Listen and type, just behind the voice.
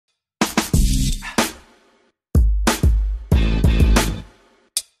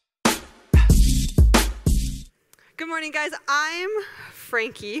Good morning, guys. I'm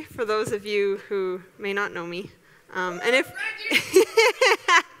Frankie, for those of you who may not know me. And if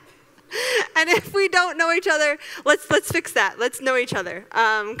we don't know each other, let's fix that. Let's know each other.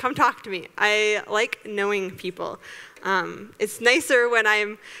 Come talk to me. I like knowing people. It's nicer when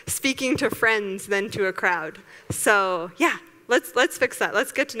I'm speaking to friends than to a crowd. So yeah, let's fix that.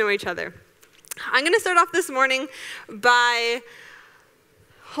 Let's get to know each other. I'm going to start off this morning by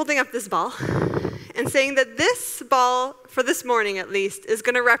holding up this ball and saying that this ball, for this morning at least, is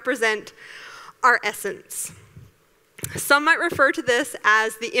going to represent our essence. Some might refer to this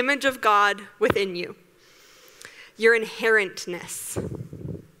as the image of God within you, your inherentness.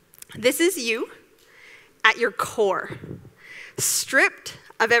 This is you at your core, stripped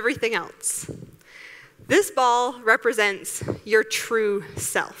of everything else. This ball represents your true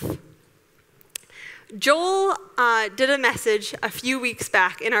self. Joel did a message a few weeks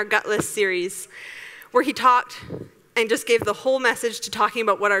back in our Gutless series where he talked and just gave the whole message to talking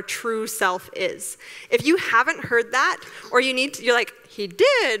about what our true self is. If you haven't heard that, or you're like, he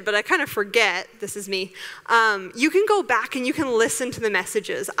did, but I kind of forget, this is me, you can go back and you can listen to the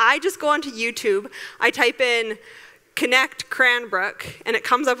messages. I just go onto YouTube, I type in Connect Cranbrook, and it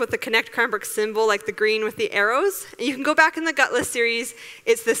comes up with the Connect Cranbrook symbol, like the green with the arrows. And you can go back in the Gutless series.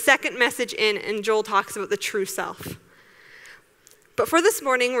 It's the second message in, and Joel talks about the true self. But for this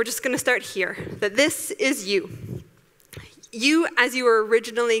morning, we're just going to start here, that this is you. You as you were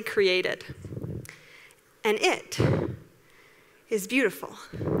originally created. And it is beautiful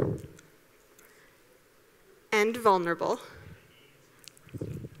and vulnerable.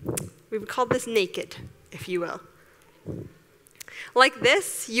 We would call this naked, if you will. Like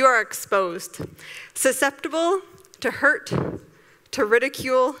this, you are exposed, susceptible to hurt, to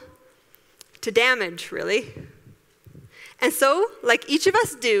ridicule, to damage, really. And so, like each of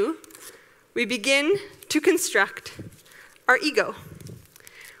us do, we begin to construct our ego.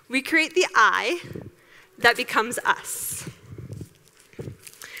 We create the I that becomes us.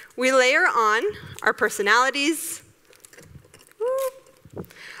 We layer on our personalities,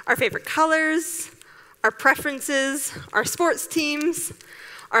 our favorite colors, our preferences, our sports teams,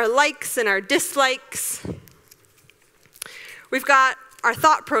 our likes and our dislikes. We've got our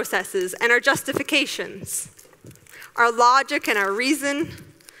thought processes and our justifications, our logic and our reason,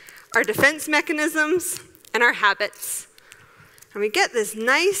 our defense mechanisms, and our habits. And we get this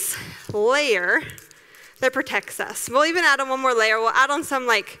nice layer that protects us. We'll even add on one more layer. We'll add on some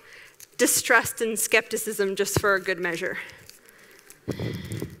like distrust and skepticism just for a good measure.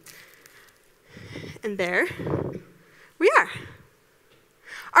 And there we are.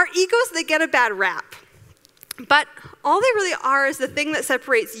 Our egos, they get a bad rap. But all they really are is the thing that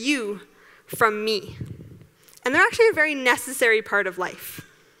separates you from me. And they're actually a very necessary part of life.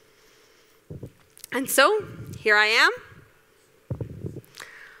 And so, here I am.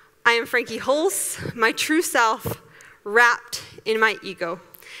 I am Frankie Hulse, my true self, wrapped in my ego.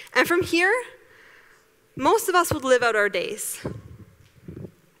 And from here, most of us would live out our days.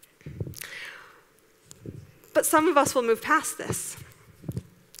 But some of us will move past this.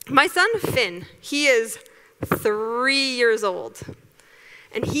 My son, Finn, he is 3 years old.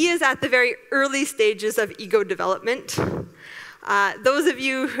 And he is at the very early stages of ego development. Those of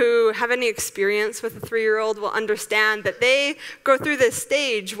you who have any experience with a 3-year-old will understand that they go through this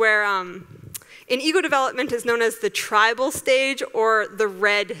stage where in ego development is known as the tribal stage or the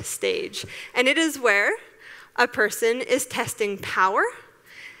red stage. And it is where a person is testing power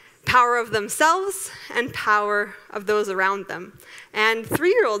of themselves and power of those around them. And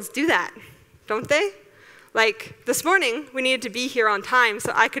 3-year-olds do that, don't they? Like this morning, we needed to be here on time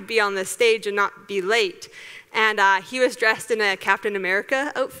so I could be on this stage and not be late. And he was dressed in a Captain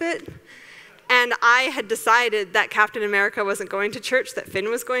America outfit. And I had decided that Captain America wasn't going to church, that Finn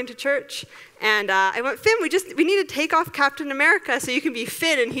was going to church. And I went, Finn, we need to take off Captain America so you can be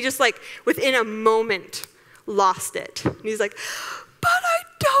Finn. And he just like, within a moment, lost it. And he's like, but I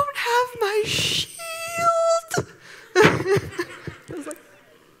don't have my shield. I was like,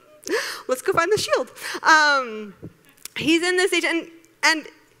 let's go find the shield. He's in this stage, and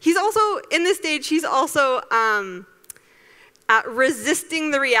he's also, in this stage, he's also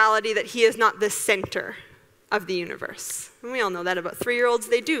resisting the reality that he is not the center of the universe. And we all know that about 3-year-olds.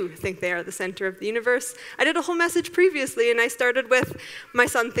 They do think they are the center of the universe. I did a whole message previously, and I started with, my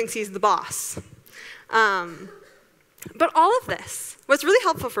son thinks he's the boss. But all of this, what's really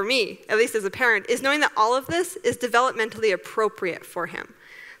helpful for me, at least as a parent, is knowing that all of this is developmentally appropriate for him.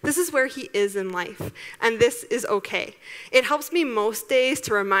 This is where he is in life, and this is okay. It helps me most days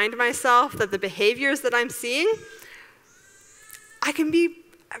to remind myself that the behaviors that I'm seeing, I can be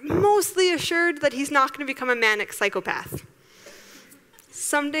mostly assured that he's not going to become a manic psychopath.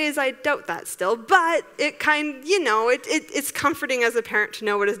 Some days I doubt that still, but it's comforting as a parent to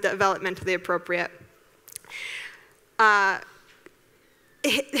know what is developmentally appropriate.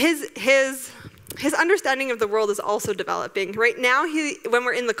 His understanding of the world is also developing. Right now, when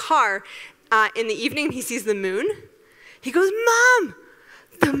we're in the car in the evening, he sees the moon. He goes, "Mom,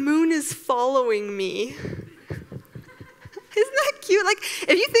 the moon is following me." Isn't that cute? Like,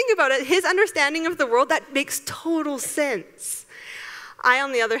 if you think about it, his understanding of the world, that makes total sense. I,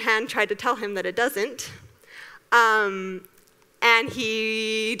 on the other hand, tried to tell him that it doesn't. And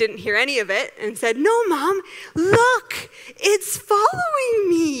he didn't hear any of it and said, "No, Mom, look, it's following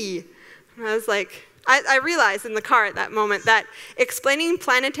me." And I was like, I realized in the car at that moment that explaining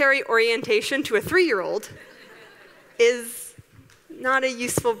planetary orientation to a 3-year-old is not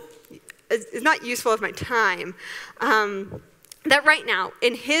useful of my time. That right now,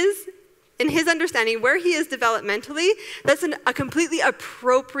 in his understanding, where he is developmentally, that's a completely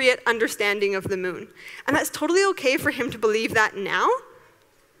appropriate understanding of the moon. And that's totally okay for him to believe that now,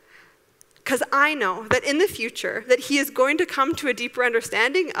 because I know that in the future, that he is going to come to a deeper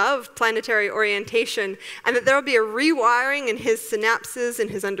understanding of planetary orientation, and that there will be a rewiring in his synapses and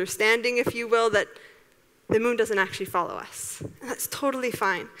his understanding, if you will, that the moon doesn't actually follow us. And that's totally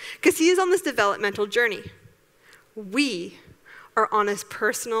fine, because he is on this developmental journey. We are on his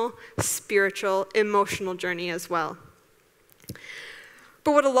personal, spiritual, emotional journey as well.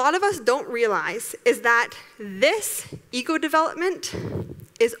 But what a lot of us don't realize is that this ego development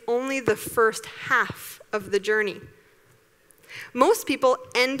is only the first half of the journey. Most people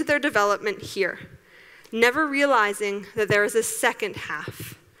end their development here, never realizing that there is a second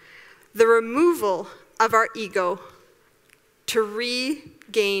half, the removal of our ego to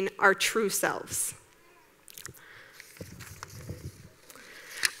regain our true selves.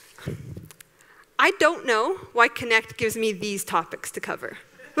 I don't know why Connect gives me these topics to cover.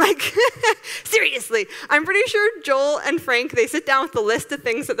 Like, seriously, I'm pretty sure Joel and Frank, they sit down with the list of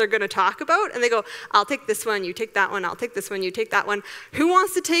things that they're going to talk about, and they go, "I'll take this one, you take that one, I'll take this one, you take that one. Who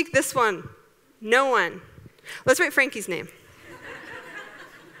wants to take this one?" No one. Let's write Frankie's name.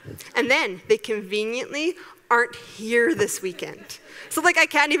 And then they conveniently aren't here this weekend. So like, I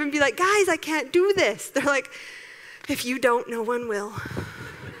can't even be like, "Guys, I can't do this." They're like, "If you don't, no one will."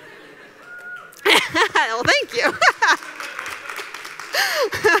 Well, thank you.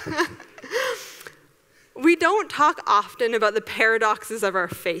 We don't talk often about the paradoxes of our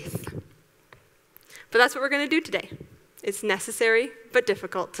faith. But that's what we're going to do today. It's necessary, but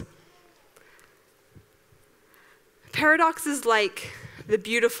difficult. Paradoxes like the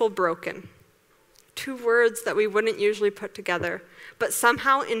beautiful broken. 2 words that we wouldn't usually put together, but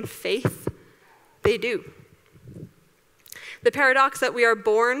somehow in faith, they do. The paradox that we are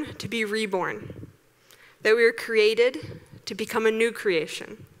born to be reborn, that we are created to become a new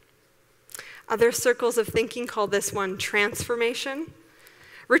creation. Other circles of thinking call this one transformation.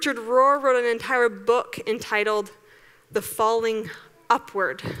 Richard Rohr wrote an entire book entitled The Falling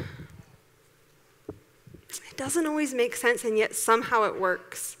Upward. It doesn't always make sense, and yet somehow it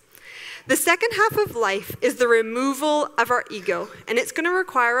works. The second half of life is the removal of our ego, and it's going to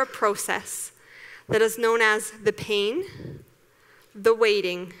require a process that is known as the pain, the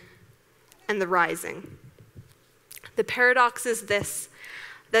waiting, and the rising. The paradox is this,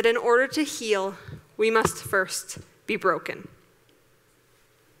 that in order to heal, we must first be broken.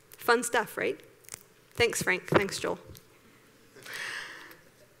 Fun stuff, right? Thanks, Frank. Thanks, Joel.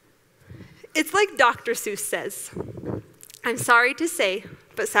 It's like Dr. Seuss says, "I'm sorry to say,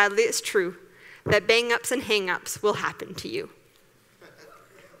 but sadly it's true, that bang-ups and hang-ups will happen to you."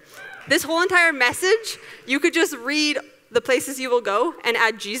 This whole entire message, you could just read the places you will go and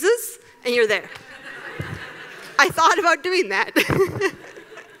add Jesus, and you're there. I thought about doing that.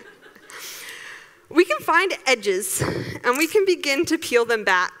 We can find edges, and we can begin to peel them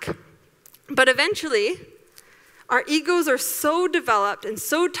back. But eventually, our egos are so developed and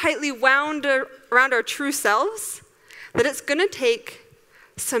so tightly wound around our true selves that it's going to take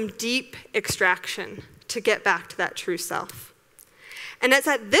some deep extraction to get back to that true self. And it's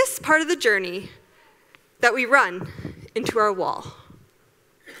at this part of the journey that we run into our wall.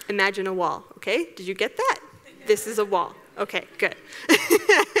 Imagine a wall, okay? Did you get that? This is a wall. Okay, good.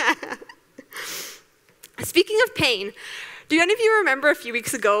 Speaking of pain, do any of you remember a few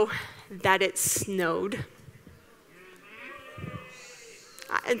weeks ago that it snowed?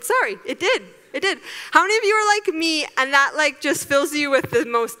 And sorry, it did. It did. How many of you are like me and that just fills you with the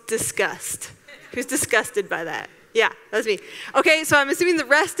most disgust? Who's disgusted by that? Yeah, that's me. Okay, so I'm assuming the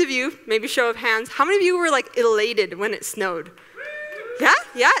rest of you, maybe show of hands, how many of you were elated when it snowed?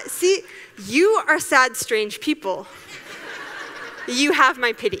 Yeah. See, you are sad, strange people. You have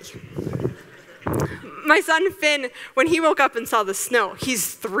my pity. My son Finn, when he woke up and saw the snow,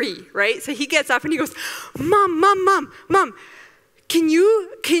 he's 3, right? So he gets up and he goes, Mom, can you,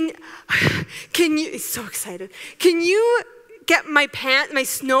 he's so excited. Can you get my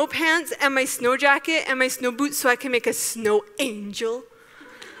snow pants and my snow jacket and my snow boots so I can make a snow angel?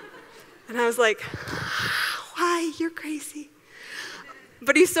 And I was like, why? You're crazy.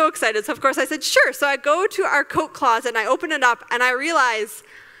 But he's so excited. So of course I said, sure. So I go to our coat closet and I open it up and I realize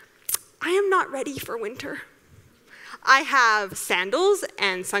I am not ready for winter. I have sandals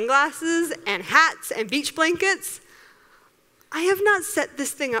and sunglasses and hats and beach blankets. I have not set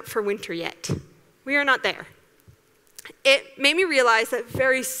this thing up for winter yet. We are not there. It made me realize that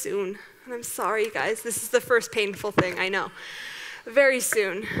very soon, and I'm sorry guys, this is the first painful thing, I know. Very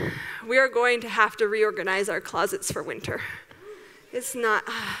soon, we are going to have to reorganize our closets for winter. It's not,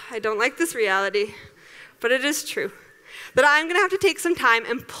 I don't like this reality, but it is true. That I'm going to have to take some time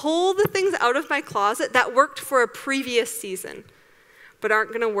and pull the things out of my closet that worked for a previous season, but aren't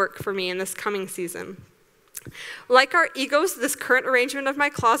going to work for me in this coming season. Like our egos, this current arrangement of my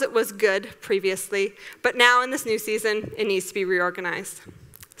closet was good previously, but now in this new season, it needs to be reorganized.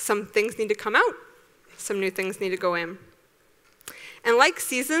 Some things need to come out, some new things need to go in. And like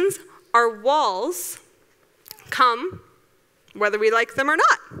seasons, our walls come whether we like them or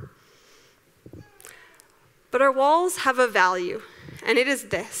not. But our walls have a value, and it is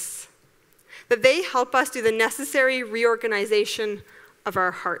this, that they help us do the necessary reorganization of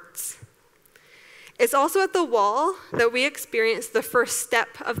our hearts. It's also at the wall that we experience the first step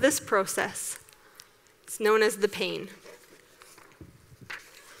of this process. It's known as the pain.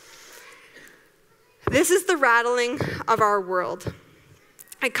 This is the rattling of our world.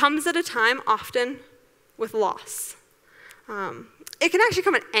 It comes at a time often with loss. It can actually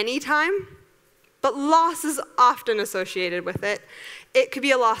come at any time, but loss is often associated with it. It could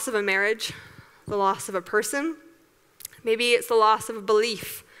be a loss of a marriage, the loss of a person. Maybe it's the loss of a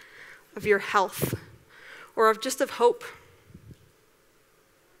belief, of your health, or of just of hope.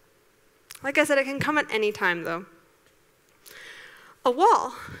 Like I said, it can come at any time, though. A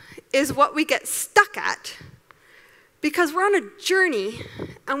wall is what we get stuck at because we're on a journey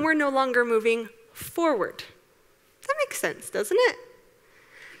and we're no longer moving forward. That makes sense, doesn't it?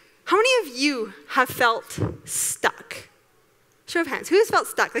 How many of you have felt stuck? Show of hands. Who has felt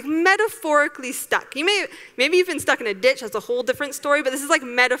stuck? Like metaphorically stuck. Maybe you've been stuck in a ditch. That's a whole different story. But this is like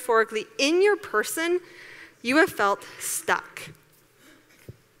metaphorically. In your person, you have felt stuck.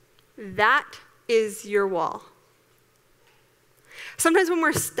 That is your wall. Sometimes when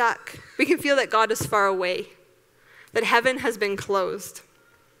we're stuck, we can feel that God is far away, that heaven has been closed.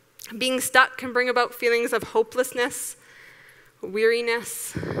 Being stuck can bring about feelings of hopelessness,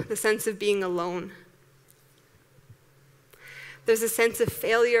 weariness, the sense of being alone. There's a sense of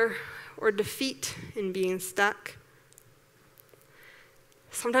failure or defeat in being stuck.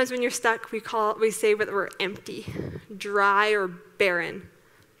 Sometimes when you're stuck, we say that we're empty, dry, or barren.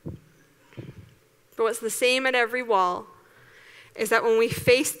 But what's the same at every wall is that when we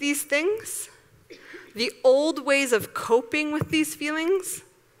face these things, the old ways of coping with these feelings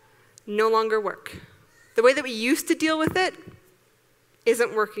no longer work. The way that we used to deal with it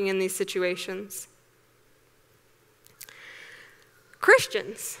isn't working in these situations.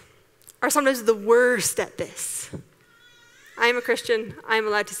 Christians are sometimes the worst at this. I am a Christian. I am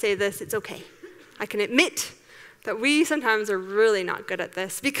allowed to say this. It's okay. I can admit that we sometimes are really not good at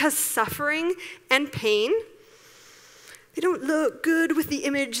this because suffering and pain, they don't look good with the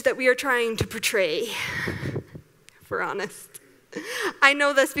image that we are trying to portray, if we're honest. I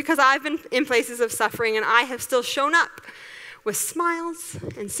know this because I've been in places of suffering and I have still shown up with smiles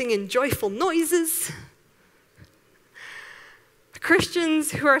and singing joyful noises.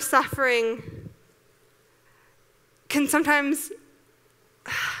 Christians who are suffering can sometimes,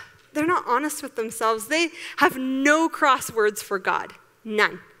 they're not honest with themselves. They have no crosswords for God,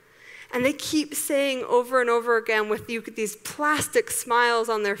 none. And they keep saying over and over again with these plastic smiles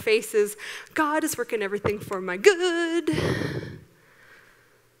on their faces, God is working everything for my good.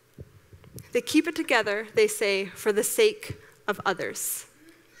 They keep it together, they say, for the sake of others.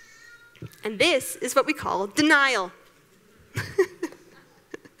 And this is what we call denial.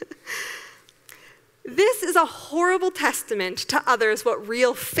 This is a horrible testament to others what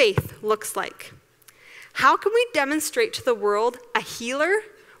real faith looks like. How can we demonstrate to the world a healer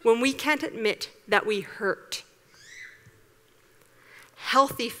when we can't admit that we hurt?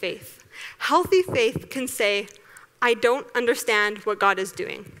 Healthy faith. Healthy faith can say, I don't understand what God is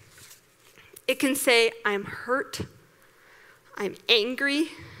doing. It can say, I'm hurt, I'm angry,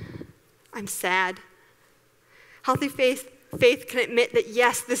 I'm sad. Healthy faith can admit that,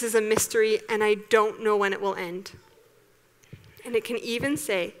 yes, this is a mystery and I don't know when it will end. And it can even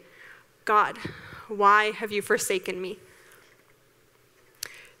say, God, why have you forsaken me?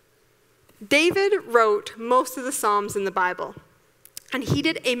 David wrote most of the Psalms in the Bible, and he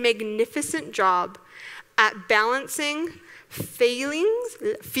did a magnificent job at balancing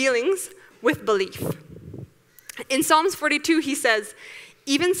feelings with belief. In Psalms 42, he says,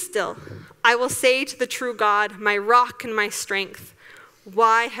 even still, I will say to the true God, my rock and my strength,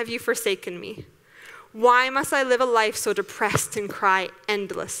 why have you forsaken me? Why must I live a life so depressed and cry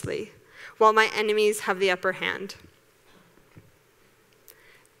endlessly while my enemies have the upper hand?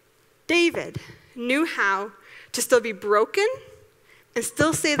 David knew how to still be broken and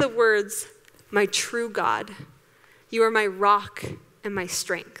still say the words, my true God, you are my rock and my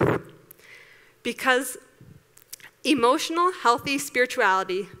strength. Because emotional, healthy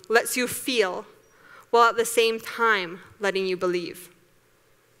spirituality lets you feel while at the same time letting you believe.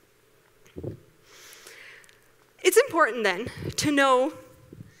 It's important then to know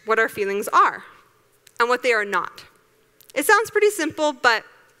what our feelings are and what they are not. It sounds pretty simple, but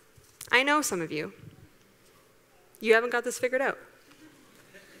I know some of you. You haven't got this figured out.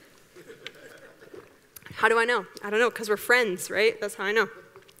 How do I know? I don't know, because we're friends, right? That's how I know.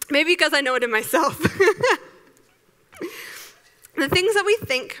 Maybe because I know it in myself. The things that we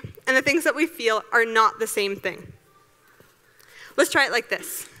think and the things that we feel are not the same thing. Let's try it like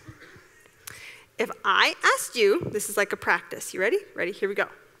this. If I asked you, this is like a practice. You ready? Ready? Here we go.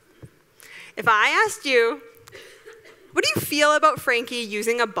 If I asked you, what do you feel about Frankie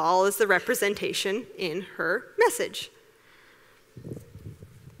using a ball as the representation in her message?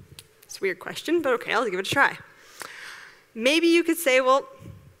 It's a weird question, but okay, I'll give it a try. Maybe you could say, well,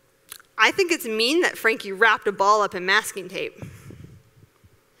 I think it's mean that Frankie wrapped a ball up in masking tape.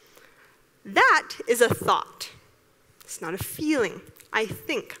 That is a thought. It's not a feeling. I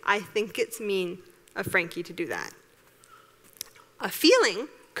think it's mean of Frankie to do that. A feeling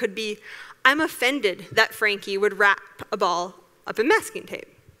could be, I'm offended that Frankie would wrap a ball up in masking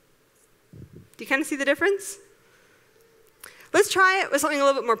tape. Do you kind of see the difference? Let's try it with something a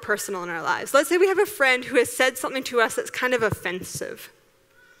little bit more personal in our lives. Let's say we have a friend who has said something to us that's kind of offensive.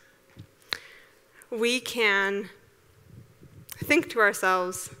 We can think to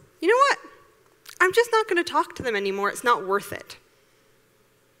ourselves, you know what? I'm just not going to talk to them anymore. It's not worth it.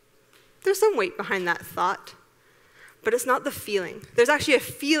 There's some weight behind that thought, but it's not the feeling. There's actually a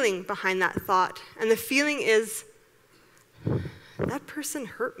feeling behind that thought, and the feeling is, that person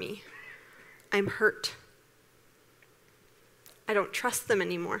hurt me. I'm hurt. I don't trust them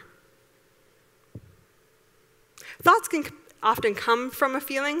anymore. Thoughts can often come from a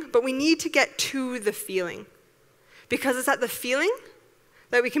feeling, but we need to get to the feeling, because it's at the feeling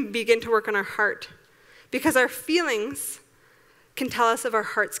that we can begin to work on our heart, because our feelings can tell us of our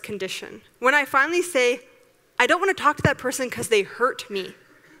heart's condition. When I finally say, I don't want to talk to that person because they hurt me,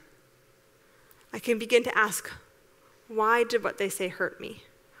 I can begin to ask, why did what they say hurt me?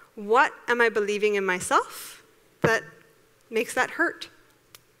 What am I believing in myself that makes that hurt?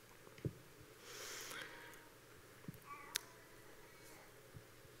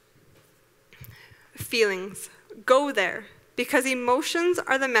 Feelings. Go there, because emotions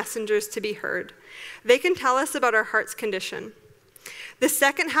are the messengers to be heard. They can tell us about our heart's condition. The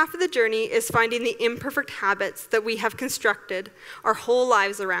second half of the journey is finding the imperfect habits that we have constructed our whole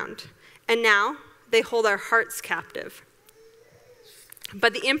lives around, and now they hold our hearts captive.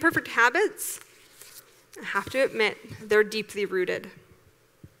 But the imperfect habits, I have to admit, they're deeply rooted.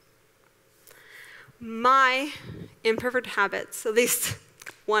 My imperfect habits, at least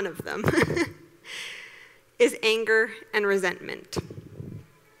one of them, is anger and resentment.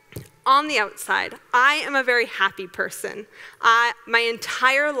 On the outside, I am a very happy person. My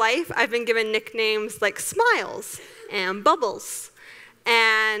entire life, I've been given nicknames like Smiles and Bubbles.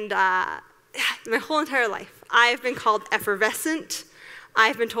 And my whole entire life, I've been called effervescent.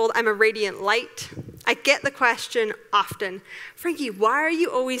 I've been told I'm a radiant light. I get the question often, Frankie, why are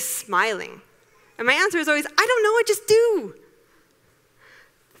you always smiling? And my answer is always, I don't know, I just do.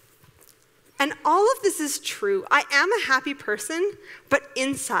 And all of this is true. I am a happy person, but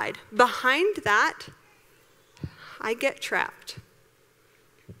inside, behind that, I get trapped.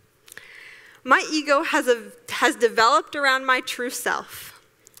 My ego has developed around my true self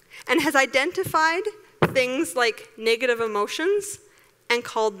and has identified things like negative emotions and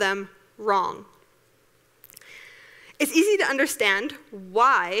called them wrong. It's easy to understand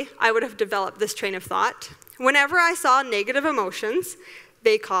why I would have developed this train of thought. Whenever I saw negative emotions,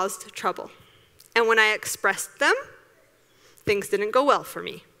 they caused trouble. And when I expressed them, things didn't go well for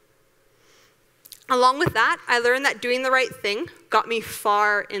me. Along with that, I learned that doing the right thing got me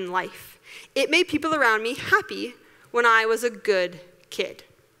far in life. It made people around me happy when I was a good kid.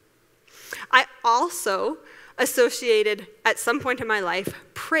 I also associated, at some point in my life,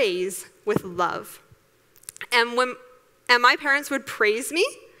 praise with love. And my parents would praise me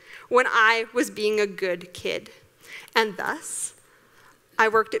when I was being a good kid. And thus, I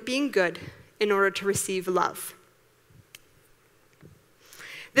worked at being good in order to receive love.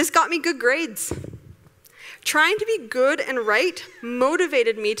 This got me good grades. Trying to be good and right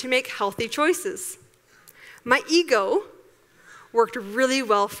motivated me to make healthy choices. My ego worked really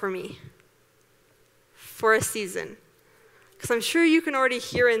well for me for a season. Because I'm sure you can already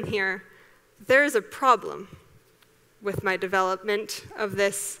hear in here, there is a problem with my development of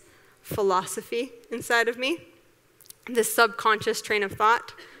this philosophy inside of me, this subconscious train of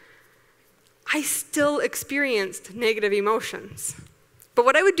thought. I still experienced negative emotions. But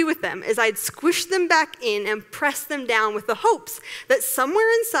what I would do with them is I'd squish them back in and press them down with the hopes that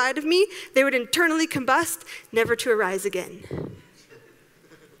somewhere inside of me, they would internally combust, never to arise again.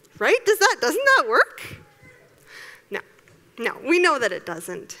 Right? Doesn't that work? No, we know that it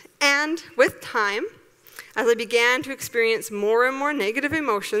doesn't. And with time, as I began to experience more and more negative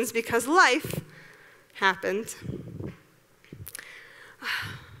emotions because life happened,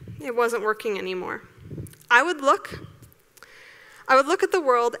 it wasn't working anymore. I would look at the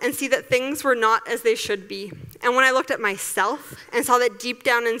world and see that things were not as they should be. And when I looked at myself and saw that deep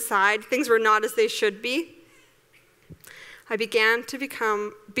down inside things were not as they should be, I began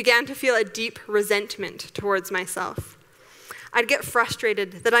to feel a deep resentment towards myself. I'd get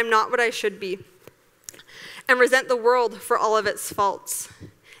frustrated that I'm not what I should be and resent the world for all of its faults.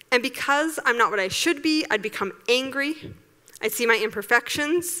 And because I'm not what I should be, I'd become angry. I'd see my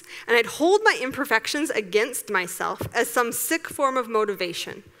imperfections, and I'd hold my imperfections against myself as some sick form of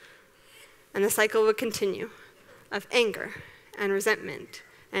motivation. And the cycle would continue of anger and resentment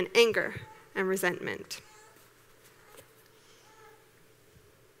and anger and resentment.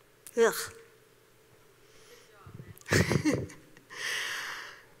 Ugh.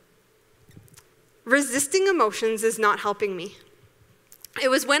 Resisting emotions is not helping me. It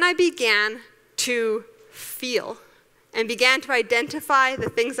was when I began to feel and began to identify the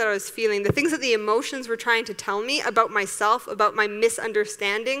things that I was feeling, the things that the emotions were trying to tell me about myself, about my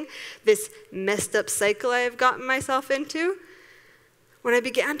misunderstanding, this messed up cycle I have gotten myself into. When I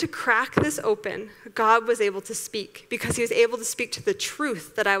began to crack this open, God was able to speak because he was able to speak to the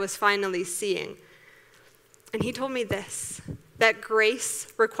truth that I was finally seeing. And he told me this, that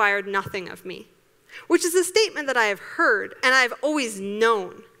grace required nothing of me, which is a statement that I have heard and I've always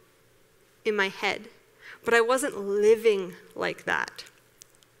known in my head. But I wasn't living like that.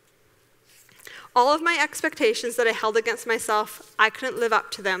 All of my expectations that I held against myself, I couldn't live up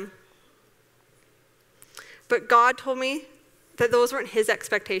to them. But God told me that those weren't his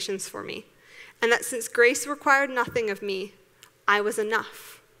expectations for me, and that since grace required nothing of me, I was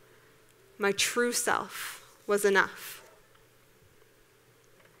enough. My true self was enough.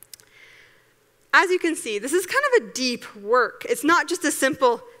 As you can see, this is kind of a deep work. It's not just a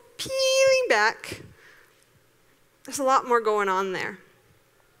simple peeling back. There's a lot more going on there.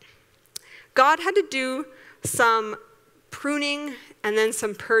 God had to do some pruning and then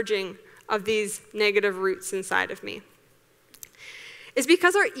some purging of these negative roots inside of me. It's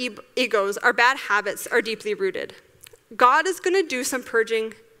because our egos, our bad habits, are deeply rooted. God is going to do some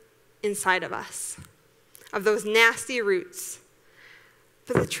purging inside of us, of those nasty roots.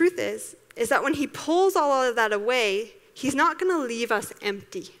 But the truth is that when he pulls all of that away, he's not going to leave us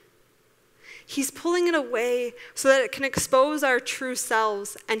empty. He's pulling it away so that it can expose our true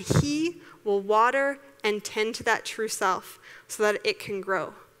selves, and he will water and tend to that true self so that it can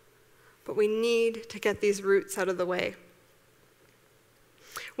grow. But we need to get these roots out of the way.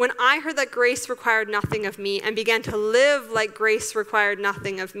 When I heard that grace required nothing of me and began to live like grace required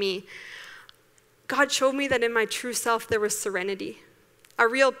nothing of me, God showed me that in my true self there was serenity, a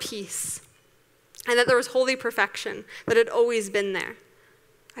real peace, and that there was holy perfection that had always been there.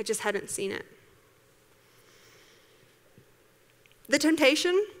 I just hadn't seen it. The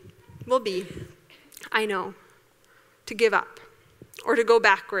temptation will be, I know, to give up or to go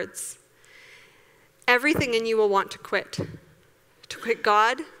backwards. Everything in you will want to quit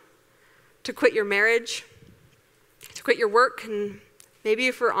God, to quit your marriage, to quit your work, and maybe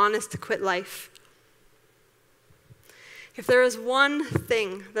if we're honest, to quit life. If there is one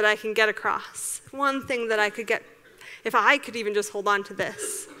thing that I can get across, one thing that I could get, if I could even just hold on to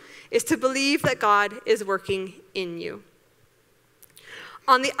this, is to believe that God is working in you.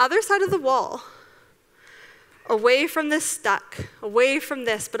 On the other side of the wall, away from this stuck, away from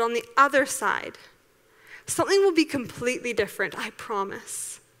this, but on the other side, something will be completely different, I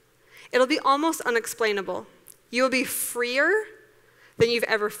promise. It'll be almost unexplainable. You'll be freer than you've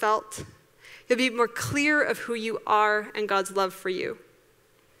ever felt. You'll be more clear of who you are and God's love for you.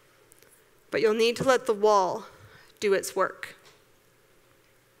 But you'll need to let the wall do its work.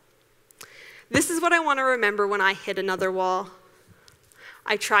 This is what I want to remember when I hit another wall.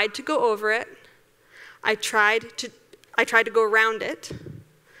 I tried to go over it. I tried to go around it.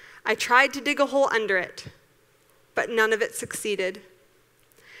 I tried to dig a hole under it, but none of it succeeded.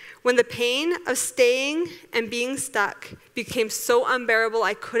 When the pain of staying and being stuck became so unbearable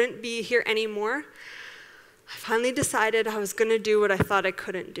I couldn't be here anymore, I finally decided I was going to do what I thought I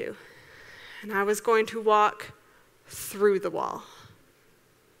couldn't do. And I was going to walk through the wall.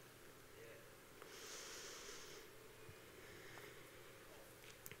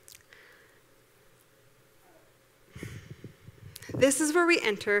 This is where we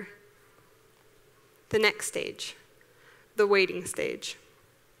enter the next stage, the waiting stage.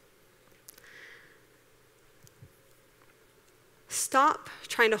 Stop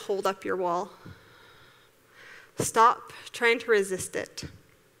trying to hold up your wall. Stop trying to resist it.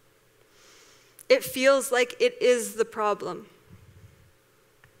 It feels like it is the problem.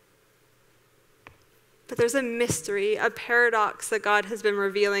 But there's a mystery, a paradox that God has been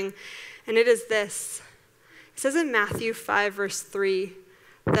revealing, and it is this. It says in Matthew 5, verse 3,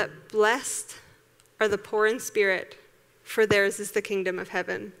 that blessed are the poor in spirit, for theirs is the kingdom of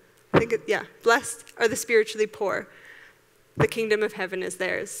heaven. Blessed are the spiritually poor. The kingdom of heaven is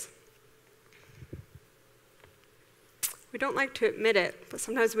theirs. We don't like to admit it, but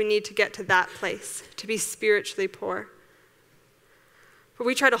sometimes we need to get to that place, to be spiritually poor. But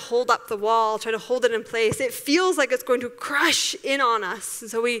we try to hold up the wall, try to hold it in place. It feels like it's going to crush in on us. And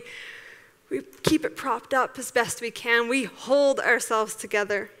so we keep it propped up as best we can. We hold ourselves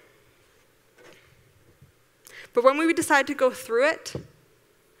together. But when we decide to go through it,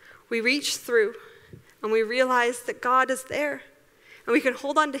 we reach through and we realize that God is there. And we can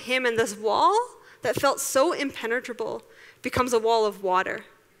hold on to him, and this wall that felt so impenetrable becomes a wall of water,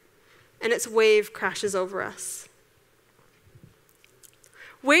 and its wave crashes over us.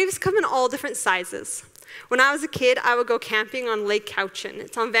 Waves come in all different sizes. When I was a kid, I would go camping on Lake Cowichan.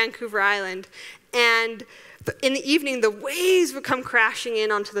 It's on Vancouver Island. And in the evening, the waves would come crashing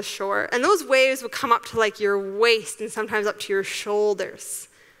in onto the shore. And those waves would come up to like your waist and sometimes up to your shoulders.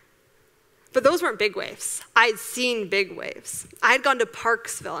 But those weren't big waves. I'd seen big waves. I'd gone to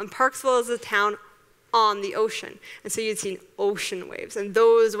Parksville, and Parksville is a town on the ocean. And so you'd seen ocean waves, and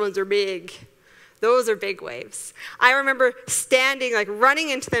those ones are big. Those are big waves. I remember standing, like running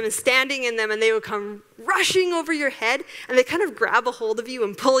into them and standing in them, and they would come rushing over your head, and they kind of grab a hold of you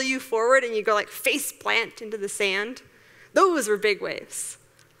and pull you forward, and you go like face plant into the sand. Those were big waves.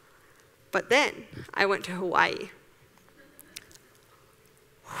 But then I went to Hawaii.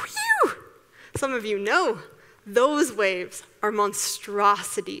 Whew! Some of you know those waves are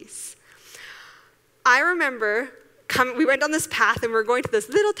monstrosities. I remember we went down this path, and we were going to this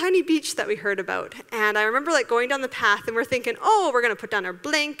little tiny beach that we heard about. And I remember like going down the path, and we're thinking, oh, we're going to put down our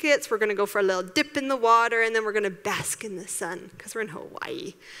blankets, we're going to go for a little dip in the water, and then we're going to bask in the sun because we're in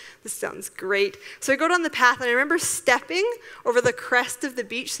Hawaii. This sounds great. So we go down the path, and I remember stepping over the crest of the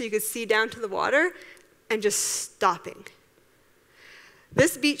beach so you could see down to the water and just stopping.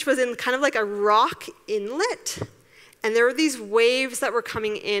 This beach was in kind of like a rock inlet, and there were these waves that were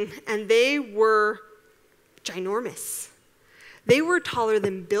coming in, and they were ginormous. They were taller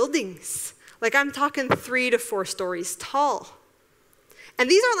than buildings. Like I'm talking 3 to 4 stories tall. And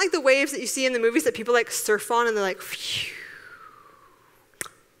these aren't like the waves that you see in the movies that people like surf on and they're like, phew.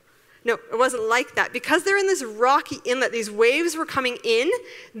 No, it wasn't like that. Because they're in this rocky inlet, these waves were coming in,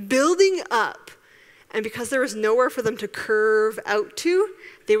 building up. And because there was nowhere for them to curve out to,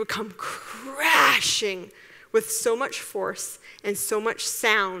 they would come crashing with so much force and so much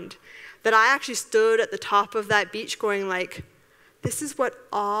sound that I actually stood at the top of that beach going like, this is what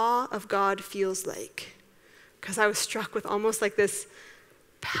awe of God feels like. Because I was struck with almost like this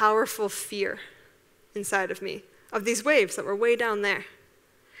powerful fear inside of me of these waves that were way down there.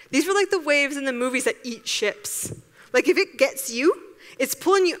 These were like the waves in the movies that eat ships. Like if it gets you, it's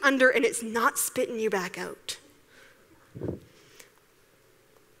pulling you under and it's not spitting you back out.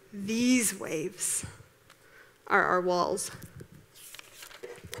 These waves are our walls.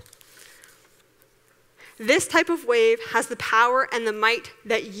 This type of wave has the power and the might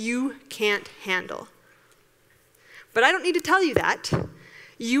that you can't handle. But I don't need to tell you that.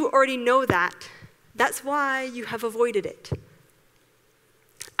 You already know that. That's why you have avoided it.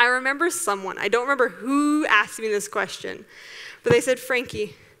 I remember someone, I don't remember who asked me this question, but they said,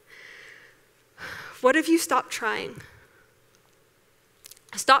 Frankie, what if you stop trying?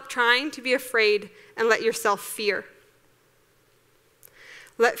 Stop trying to be afraid and let yourself fear.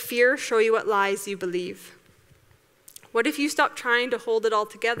 Let fear show you what lies you believe. What if you stop trying to hold it all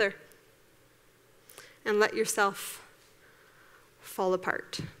together and let yourself fall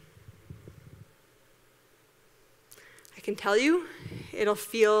apart? I can tell you, it'll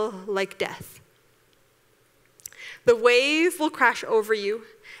feel like death. The wave will crash over you,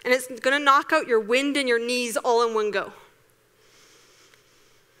 and it's going to knock out your wind and your knees all in one go.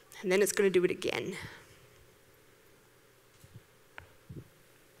 And then it's going to do it again.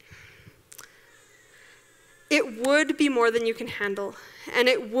 It would be more than you can handle, and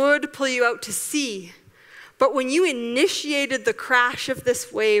it would pull you out to sea. But when you initiated the crash of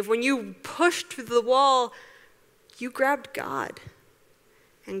this wave, when you pushed through the wall, you grabbed God.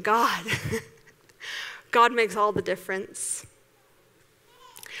 And God, God makes all the difference.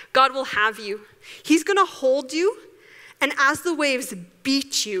 God will have you. He's going to hold you, and as the waves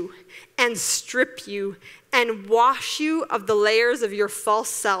beat you and strip you and wash you of the layers of your false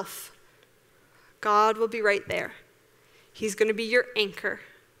self, God will be right there. He's going to be your anchor,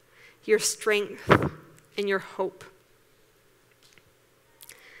 your strength, and your hope.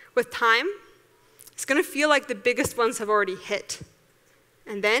 With time, it's going to feel like the biggest ones have already hit.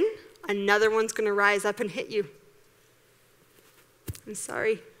 And then another one's going to rise up and hit you. I'm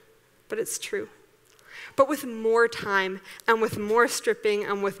sorry, but it's true. But with more time and with more stripping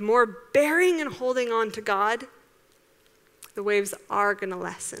and with more bearing and holding on to God, the waves are going to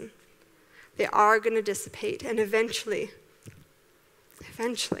lessen. They are going to dissipate. And eventually,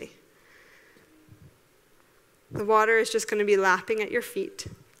 the water is just going to be lapping at your feet.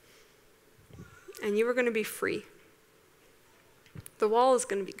 And you are going to be free. The wall is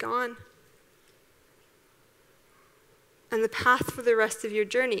going to be gone. And the path for the rest of your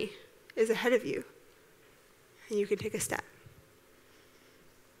journey is ahead of you. And you can take a step.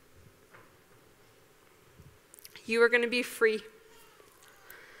 You are going to be free.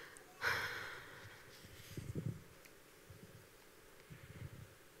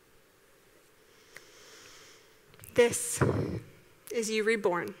 This is you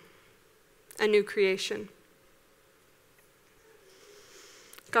reborn, a new creation.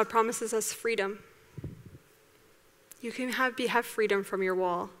 God promises us freedom. You can have freedom from your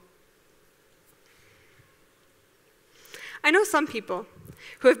wall. I know some people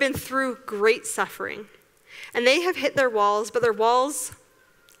who have been through great suffering, and they have hit their walls, but their walls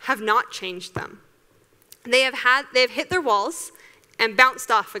have not changed them. They have hit their walls and bounced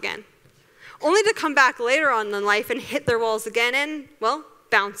off again, only to come back later on in life and hit their walls again and, well,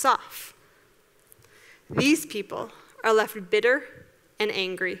 bounce off. These people are left bitter and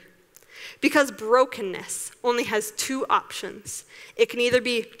angry because brokenness only has two options. It can either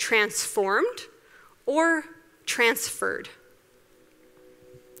be transformed or transferred.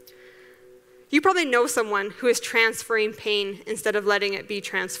 You probably know someone who is transferring pain instead of letting it be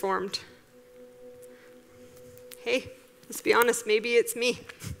transformed. Hey, let's be honest, maybe it's me.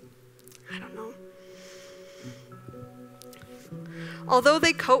 I don't know. Although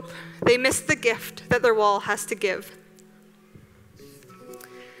they cope, they miss the gift that their wall has to give.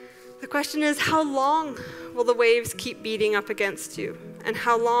 The question is, how long will the waves keep beating up against you? And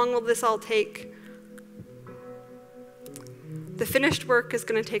how long will this all take? The finished work is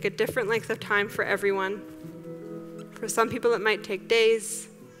going to take a different length of time for everyone. For some people, it might take days,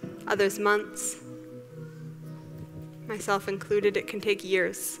 others months. Myself included, it can take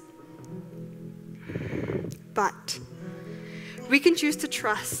years. But we can choose to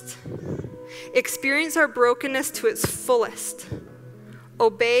trust, experience our brokenness to its fullest,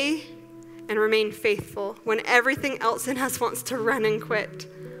 obey and remain faithful when everything else in us wants to run and quit.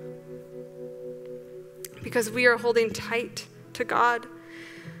 Because we are holding tight to God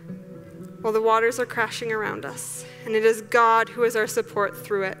while the waters are crashing around us. And it is God who is our support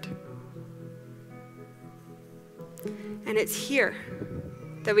through it. And it's here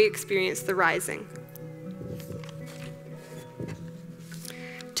that we experience the rising.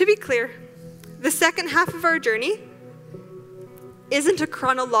 To be clear, the second half of our journey isn't a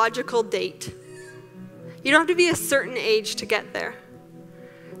chronological date. You don't have to be a certain age to get there.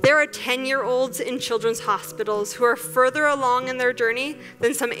 There are 10-year-olds in children's hospitals who are further along in their journey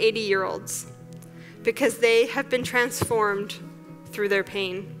than some 80-year-olds because they have been transformed through their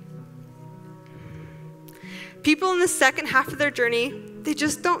pain. People in the second half of their journey,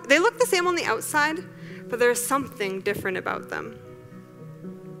 they look the same on the outside, but there's something different about them.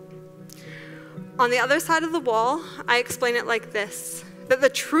 On the other side of the wall, I explain it like this. That the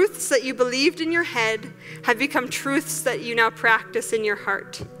truths that you believed in your head have become truths that you now practice in your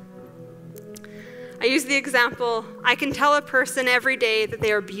heart. I use the example, I can tell a person every day that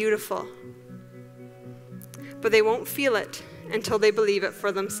they are beautiful, but they won't feel it until they believe it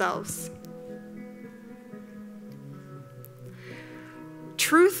for themselves.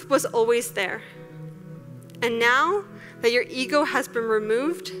 Truth was always there, and now that your ego has been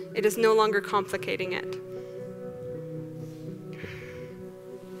removed, it is no longer complicating it.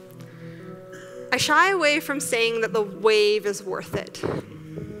 I shy away from saying that the wave is worth it.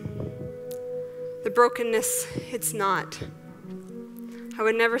 The brokenness, it's not. I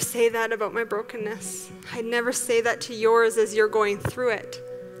would never say that about my brokenness. I'd never say that to yours as you're going through it.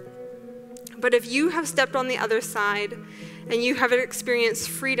 But if you have stepped on the other side and you have experienced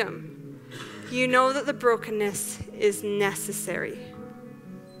freedom, you know that the brokenness is necessary.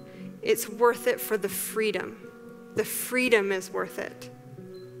 It's worth it for the freedom. The freedom is worth it.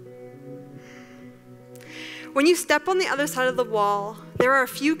 When you step on the other side of the wall, there are a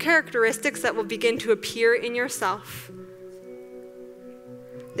few characteristics that will begin to appear in yourself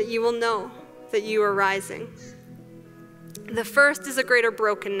that you will know that you are rising. The first is a greater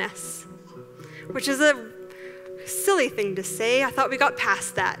brokenness, which is a silly thing to say. I thought we got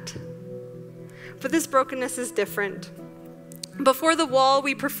past that. But this brokenness is different. Before the wall,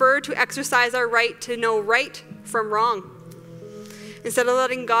 we prefer to exercise our right to know right from wrong, instead of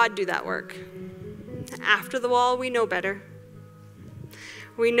letting God do that work. After the wall, we know better.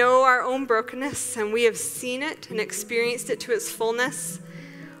 We know our own brokenness, and we have seen it and experienced it to its fullness,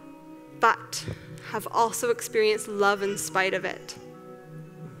 but have also experienced love in spite of it.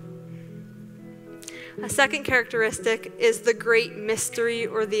 A second characteristic is the great mystery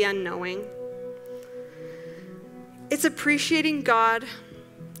or the unknowing. It's appreciating God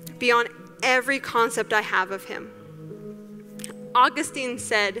beyond every concept I have of him. Augustine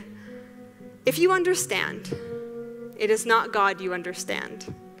said, if you understand, it is not God you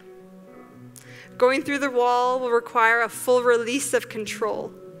understand. Going through the wall will require a full release of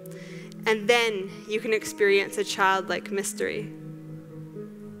control, and then you can experience a childlike mystery.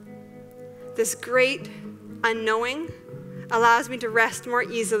 This great unknowing allows me to rest more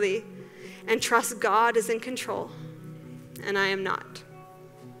easily and trust God is in control, and I am not.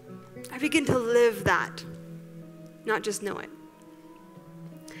 I begin to live that, not just know it.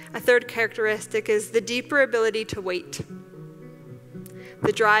 A third characteristic is the deeper ability to wait.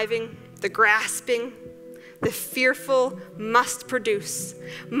 The driving, the grasping, the fearful must produce,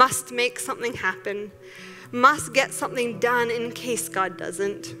 must make something happen, must get something done in case God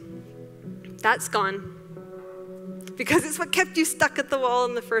doesn't. That's gone. Because it's what kept you stuck at the wall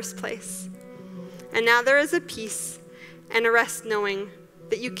in the first place. And now there is a peace and a rest knowing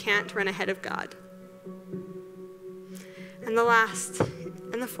that you can't run ahead of God. And the last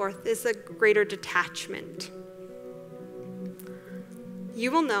and the fourth is a greater detachment. You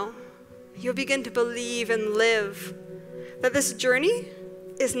will know, you'll begin to believe and live that this journey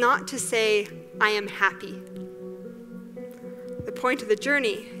is not to say, I am happy. The point of the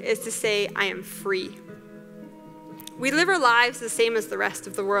journey is to say, I am free. We live our lives the same as the rest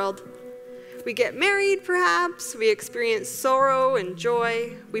of the world. We get married, perhaps. We experience sorrow and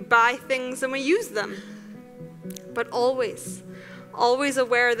joy. We buy things and we use them. But always, always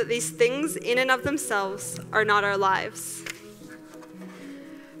aware that these things in and of themselves are not our lives.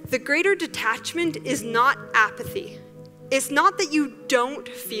 The greater detachment is not apathy. It's not that you don't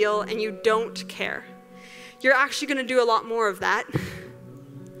feel and you don't care. You're actually going to do a lot more of that.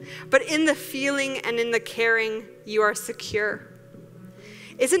 But in the feeling and in the caring, you are secure.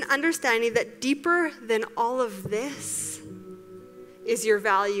 It's an understanding that deeper than all of this is your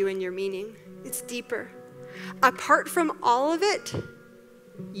value and your meaning. It's deeper. Apart from all of it,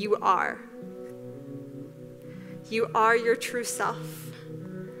 you are. You are your true self.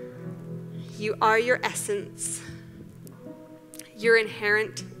 You are your essence, your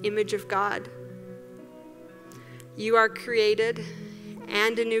inherent image of God. You are created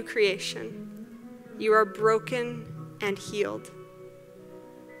and a new creation. You are broken and healed.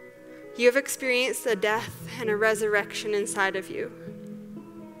 You have experienced a death and a resurrection inside of you.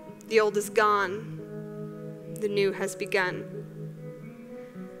 The old is gone. The new has begun.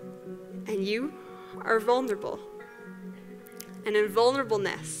 And you are vulnerable. And in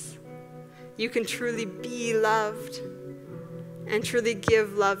vulnerableness, you can truly be loved and truly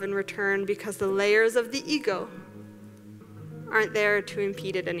give love in return because the layers of the ego aren't there to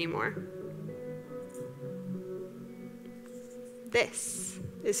impede it anymore. This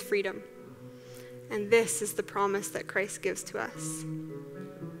is freedom. And this is the promise that Christ gives to us.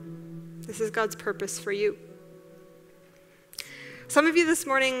 This is God's purpose for you. Some of you this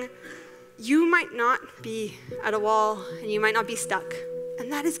morning, you might not be at a wall and you might not be stuck,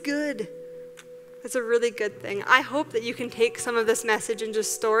 and that is good. That's a really good thing. I hope that you can take some of this message and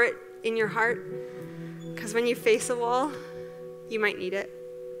just store it in your heart, because when you face a wall, you might need it.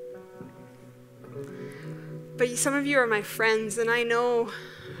 But some of you are my friends, and I know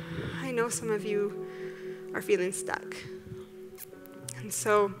some of you are feeling stuck. And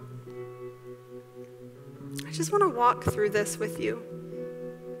so I just want to walk through this with you.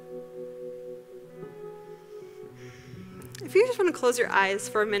 If you just want to close your eyes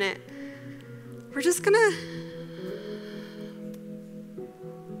for a minute, we're just going to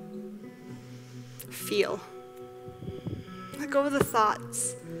feel. Let go of the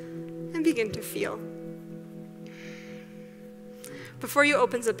thoughts and begin to feel. Before you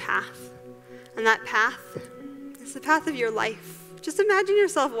opens a path, and that path is the path of your life. Just imagine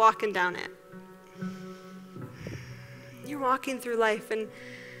yourself walking down it. You're walking through life and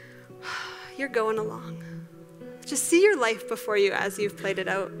you're going along. Just see your life before you as you've played it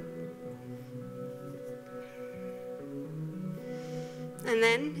out. And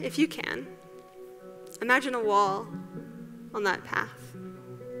then, if you can, imagine a wall on that path.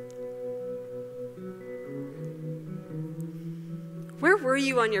 Where were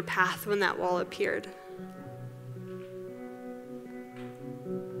you on your path when that wall appeared?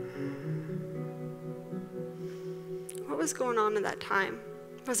 What was going on at that time?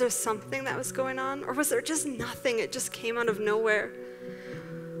 Was there something that was going on? Or was there just nothing? It just came out of nowhere.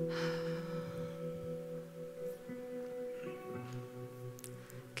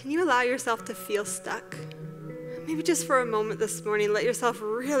 Can you allow yourself to feel stuck? Maybe just for a moment this morning, let yourself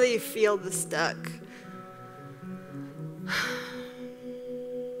really feel the stuck.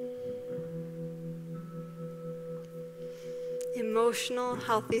 Emotional,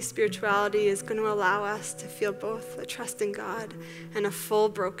 healthy spirituality is going to allow us to feel both a trust in God and a full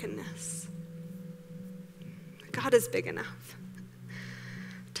brokenness. God is big enough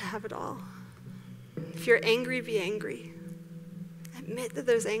to have it all. If you're angry, be angry. Admit that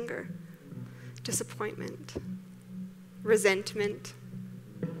there's anger, disappointment, resentment.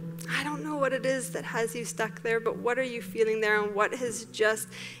 I don't know what it is that has you stuck there, but what are you feeling there, and what has just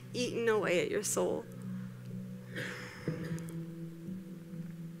eaten away at your soul?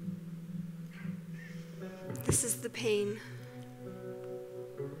 This is the pain.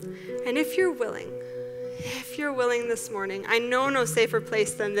 And if you're willing this morning, I know no safer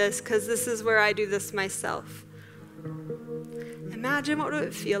place than this, because this is where I do this myself. Imagine what it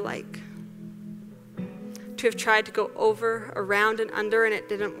would feel like to have tried to go over, around, and under, and it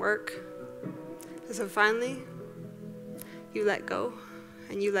didn't work. And so finally, you let go,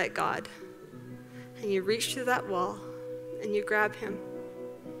 and you let God, and you reach through that wall, and you grab him,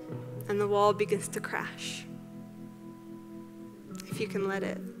 and the wall begins to crash. If you can let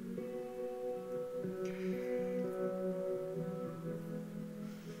it.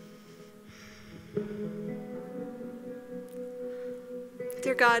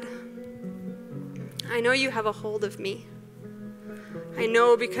 Dear God, I know you have a hold of me. I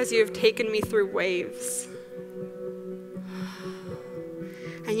know because you have taken me through waves.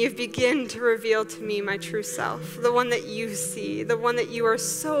 And you've begun to reveal to me my true self, the one that you see, the one that you are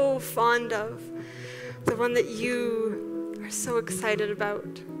so fond of, the one that you are so excited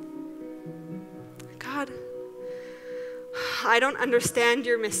about. God, I don't understand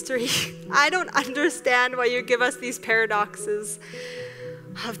your mystery. I don't understand why you give us these paradoxes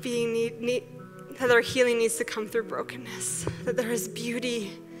of being that our healing needs to come through brokenness, that there is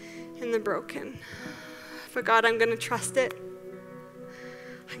beauty in the broken. But God, I'm going to trust it.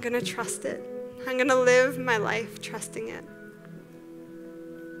 I'm going to trust it. I'm going to live my life trusting it.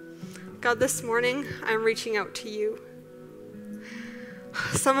 God, this morning, I'm reaching out to you.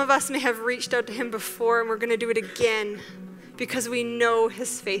 Some of us may have reached out to him before, and we're going to do it again because we know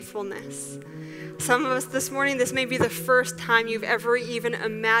his faithfulness. Some of us this morning, this may be the first time you've ever even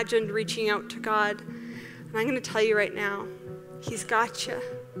imagined reaching out to God. And I'm going to tell you right now, he's got you.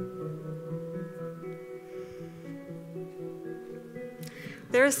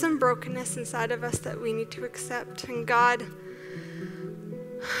 There is some brokenness inside of us that we need to accept. And God,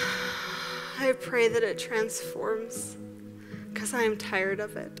 I pray that it transforms, because I am tired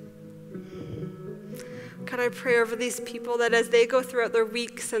of it. God, I pray over these people that as they go throughout their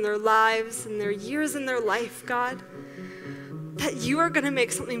weeks and their lives and their years in their life, God, that you are going to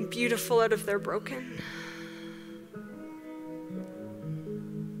make something beautiful out of their broken.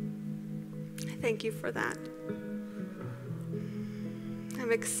 I thank you for that.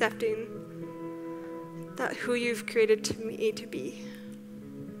 I'm accepting that who you've created me to be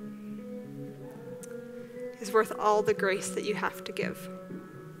is is worth all the grace that you have to give.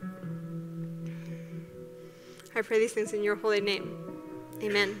 I pray these things in your holy name.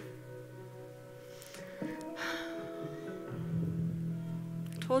 Amen. I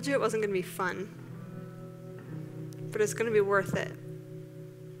told you it wasn't going to be fun, but it's going to be worth it.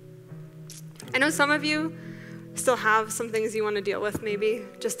 I know some of you still have some things you want to deal with, maybe,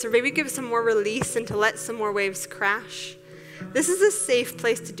 just to maybe give some more release and to let some more waves crash. This is a safe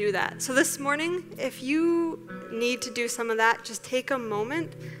place to do that. So this morning, if you need to do some of that, just take a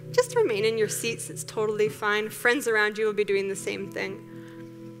moment. Just remain in your seats. It's totally fine. Friends around you will be doing the same thing.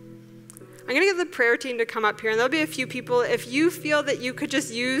 I'm going to get the prayer team to come up here, and there'll be a few people. If you feel that you could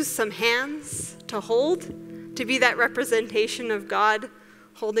just use some hands to hold, to be that representation of God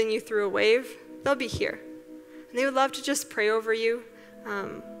holding you through a wave, they'll be here. And they would love to just pray over you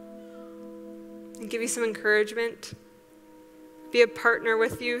and give you some encouragement, be a partner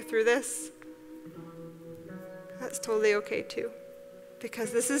with you through this. That's totally okay too,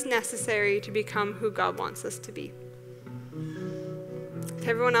 because this is necessary to become who God wants us to be. To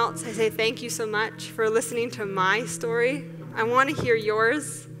everyone else, I say thank you so much for listening to my story. I want to hear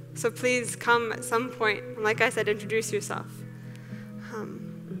yours, so please come at some point. And like I said, introduce yourself.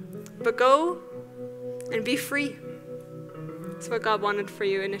 But go and be free. That's what God wanted for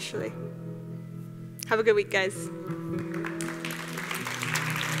you initially. Have a good week, guys.